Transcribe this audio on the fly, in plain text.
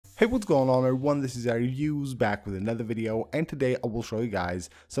Hey, what's going on everyone, this is Reviews back with another video, and today I will show you guys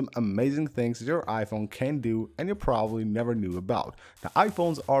some amazing things that your iPhone can do and you probably never knew about. Now,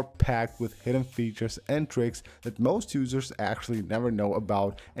 iPhones are packed with hidden features and tricks that most users actually never know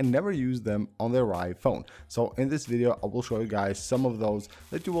about and never use them on their iPhone. So in this video I will show you guys some of those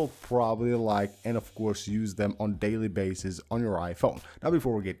that you will probably like and of course use them on daily basis on your iPhone. Now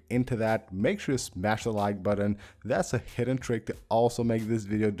before we get into that, make sure you smash the like button. That's a hidden trick to also make this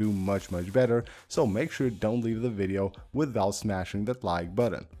video do much better, so make sure you don't leave the video without smashing that like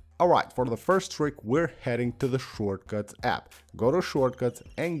button. Alright, for the first trick we're heading to the Shortcuts app. Go to Shortcuts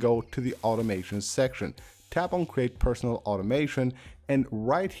and go to the Automation section. Tap on Create Personal Automation, and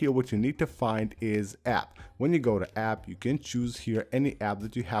right here what you need to find is App. When you go to App, you can choose here any app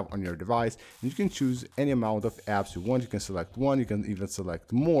that you have on your device, and you can choose any amount of apps you want. You can select one, you can even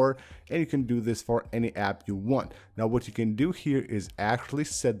select more, and you can do this for any app you want. Now what you can do here is actually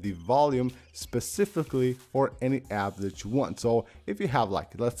set the volume specifically for any app that you want. So if you have,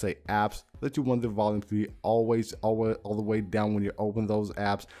 like, let's say apps that you want the volume to be always all the way down when you open those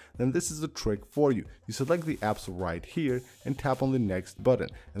apps, then this is a trick for you. You select the apps right here and tap on the next button,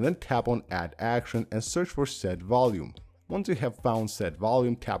 and then tap on Add Action and search for Set Volume. Once you have found Set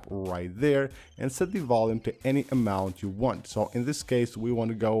Volume, tap right there and set the volume to any amount you want. So in this case we want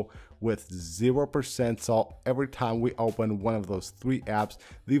to go with 0%, so every time we open one of those three apps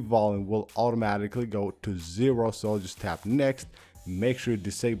the volume will automatically go to 0. So just tap Next, make sure you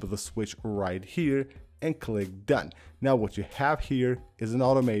disable the switch right here and click Done. Now what you have here is an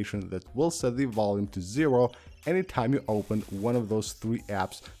automation that will set the volume to 0 anytime you open one of those three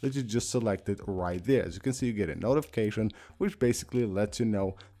apps that you just selected right there. As you can see, you get a notification which basically lets you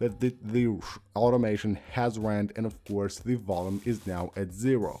know that the automation has ran, and of course the volume is now at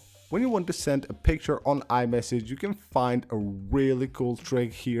 0. When you want to send a picture on iMessage, you can find a really cool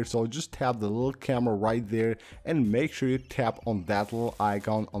trick here. So just tap the little camera right there and make sure you tap on that little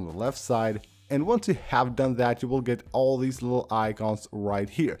icon on the left side. And once you have done that, you will get all these little icons right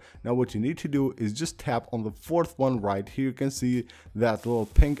here. Now what you need to do is just tap on the fourth one right here. You can see that little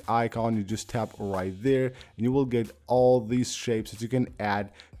pink icon. You just tap right there and you will get all these shapes that you can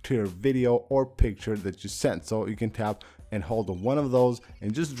add to your video or picture that you sent. So you can tap and hold on one of those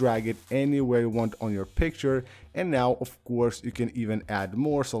and just drag it anywhere you want on your picture. And now of course you can even add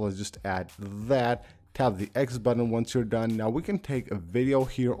more. So let's just add that. Tap the X button once you're done. Now we can take a video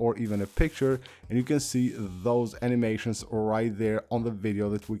here or even a picture, and you can see those animations right there on the video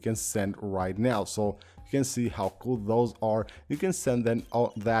that we can send right now. So you can see how cool those are. You can send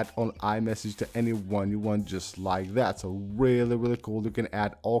that on iMessage to anyone you want, just like that. So really cool. You can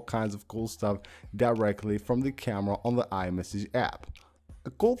add all kinds of cool stuff directly from the camera on the iMessage app.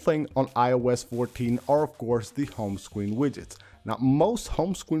 A cool thing on iOS 14 are of course the home screen widgets. Now most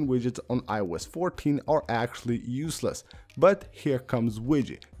home screen widgets on iOS 14 are actually useless, but here comes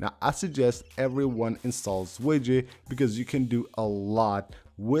Widget. Now I suggest everyone installs Widget because you can do a lot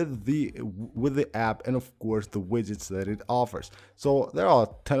with the app and of course the widgets that it offers. So there are a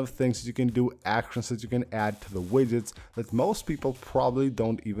ton of things that you can do, actions that you can add to the widgets that most people probably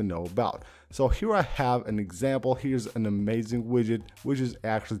don't even know about. So here I have an example. Here's an amazing widget which is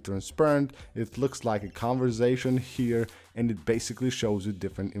actually transparent. It looks like a conversation here and it basically shows you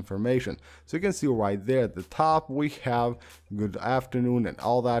different information. So you can see right there at the top we have good afternoon and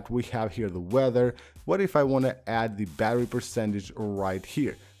all that. We have here the weather. What if I want to add the battery percentage right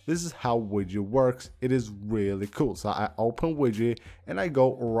here? This is how Widget works. It is really cool. So I open Widget and I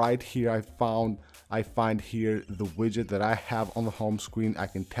go right here. I find here the widget that I have on the home screen. I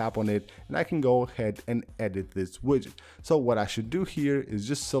can tap on it and I can go ahead and edit this widget. So what I should do here is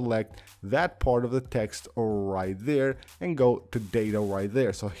just select that part of the text right there and go to data right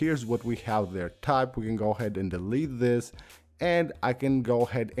there. So here's what we have there. Type. We can go ahead and delete this, and I can go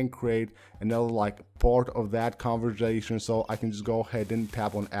ahead and create another like part of that conversation. So I can just go ahead and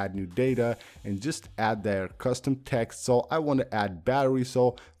tap on Add New Data and just add their custom text. So I want to add battery.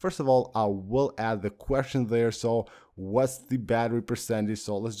 So first of all, I will add the question there. So what's the battery percentage?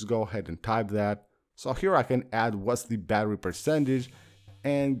 So let's just go ahead and type that. So here I can add what's the battery percentage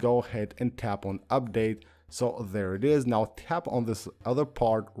and go ahead and tap on Update. So there it is. Now tap on this other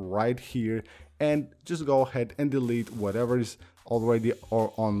part right here and just go ahead and delete whatever is already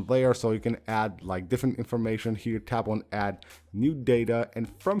or on there. So you can add like different information here. Tap on Add New Data, and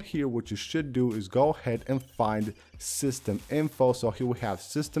from here what you should do is go ahead and find System Info. So here we have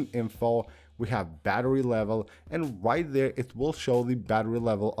System Info, we have battery level, and right there it will show the battery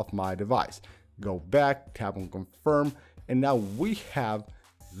level of my device. Go back, tap on Confirm, and now we have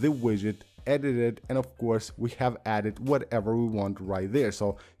the widget edited, and of course we have added whatever we want right there.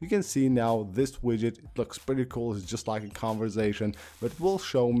 So you can see now this widget, it looks pretty cool. It's just like a conversation, but it will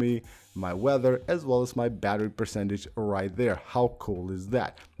show me my weather as well as my battery percentage right there. How cool is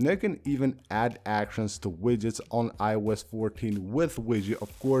that? Now you can even add actions to widgets on iOS 14 with widget,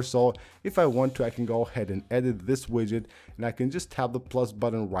 of course. So if I want to, I can go ahead and edit this widget, and I can just tap the plus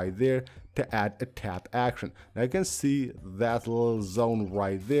button right there to add a tap action. Now you can see that little zone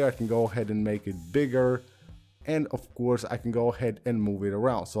right there. I can go ahead and make it bigger, and of course I can go ahead and move it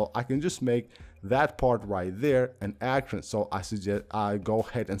around. So I can just make that part right there an action. So I suggest I go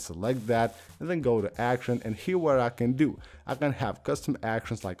ahead and select that and then go to action, and here what I can do, I can have custom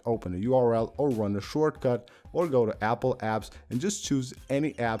actions like open a URL or run a shortcut or go to Apple apps and just choose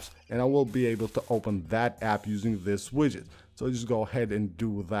any apps, and I will be able to open that app using this widget. So just go ahead and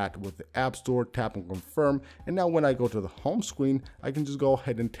do that with the App Store, tap and confirm, and now when I go to the home screen, I can just go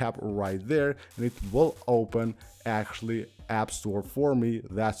ahead and tap right there, and it will open actually App Store for me.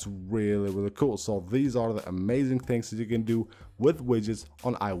 That's really cool. So these are the amazing things that you can do with widgets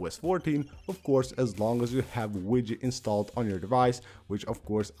on iOS 14, of course, as long as you have widget installed on your device, which of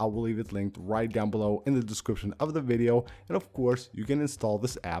course I will leave it linked right down below in the description of the video, and of course you can install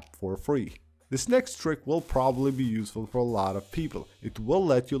this app for free. This next trick will probably be useful for a lot of people. It will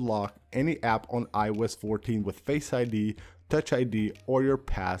let you lock any app on iOS 14 with Face ID, Touch ID, or your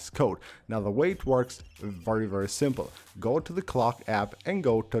passcode. Now the way it works is very simple. Go to the clock app and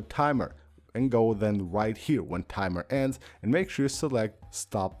go to timer, and go then right here when timer ends, and make sure you select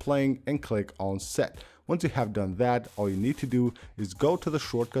stop playing and click on set. Once you have done that, all you need to do is go to the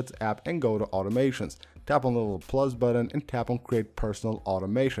shortcuts app and go to automations. Tap on the little plus button and tap on create personal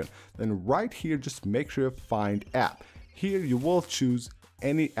automation. Then right here, just make sure you find app. Here you will choose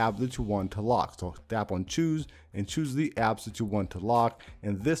any app that you want to lock. So tap on choose and choose the apps that you want to lock,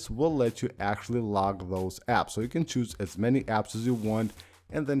 and this will let you actually lock those apps. So you can choose as many apps as you want,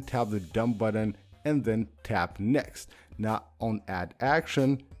 and then tap the done button and then tap next. Now on add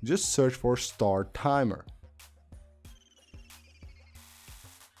action, just search for start timer.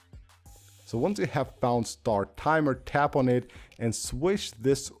 So once you have found start timer, tap on it and switch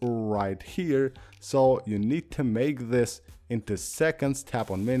this right here. So you need to make this into seconds.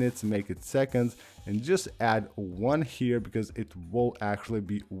 Tap on minutes, make it seconds, and just add 1 here because it will actually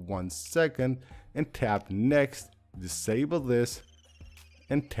be 1 second, and tap next, disable this,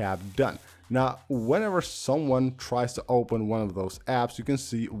 and tap done. Now whenever someone tries to open one of those apps, you can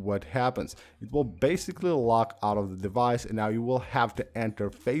see what happens. It will basically lock out of the device, and now you will have to enter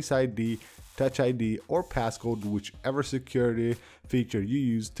Face ID, Touch ID, or passcode, whichever security feature you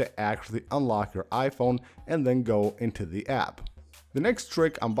use to actually unlock your iPhone and then go into the app. The next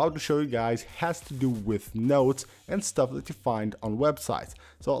trick I'm about to show you guys has to do with notes and stuff that you find on websites.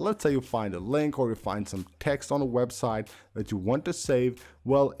 So let's say you find a link or you find some text on a website that you want to save.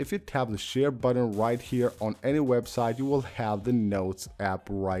 Well, if you tap the share button right here on any website, you will have the notes app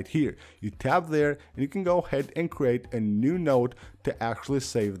right here. You tap there and you can go ahead and create a new note to actually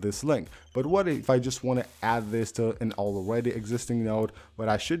save this link. But what if I just want to add this to an already existing note? What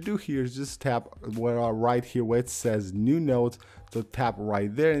I should do here is just tap right here where it says new notes. So tap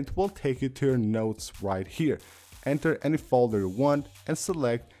right there and it will take you to your notes right here. Enter any folder you want and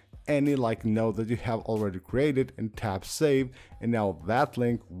select any note that you have already created and tap save, and now that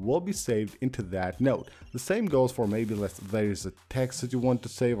link will be saved into that note. The same goes for maybe there is a text that you want to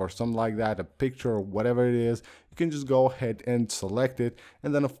save or something like that, a picture or whatever it is. You can just go ahead and select it,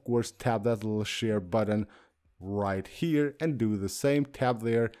 and then of course tap that little share button right here and do the same. Tap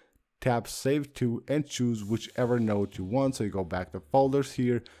there, tap save to, and choose whichever note you want. So you go back to folders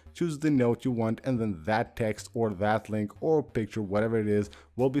here, choose the note you want, and then that text or that link or picture, whatever it is,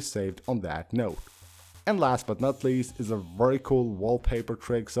 will be saved on that note. And last but not least is a very cool wallpaper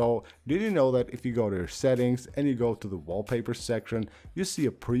trick. So did you know that if you go to your settings and you go to the wallpaper section, you see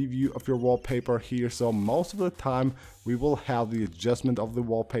a preview of your wallpaper here. So most of the time we will have the adjustment of the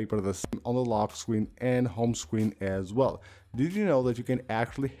wallpaper the same on the lock screen and home screen as well. Did you know that you can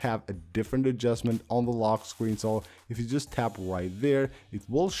actually have a different adjustment on the lock screen? So if you just tap right there, it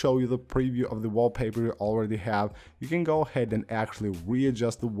will show you the preview of the wallpaper you already have. You can go ahead and actually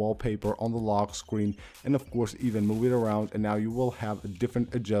readjust the wallpaper on the lock screen, and of course even move it around, and now you will have a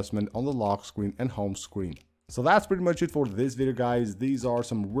different adjustment on the lock screen and home screen. So that's pretty much it for this video, guys. These are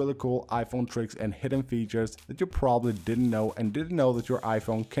some really cool iPhone tricks and hidden features that you probably didn't know and didn't know that your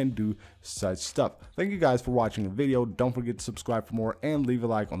iPhone can do such stuff. Thank you guys for watching the video. Don't forget to subscribe for more and leave a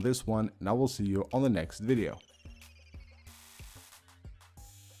like on this one, and I will see you on the next video.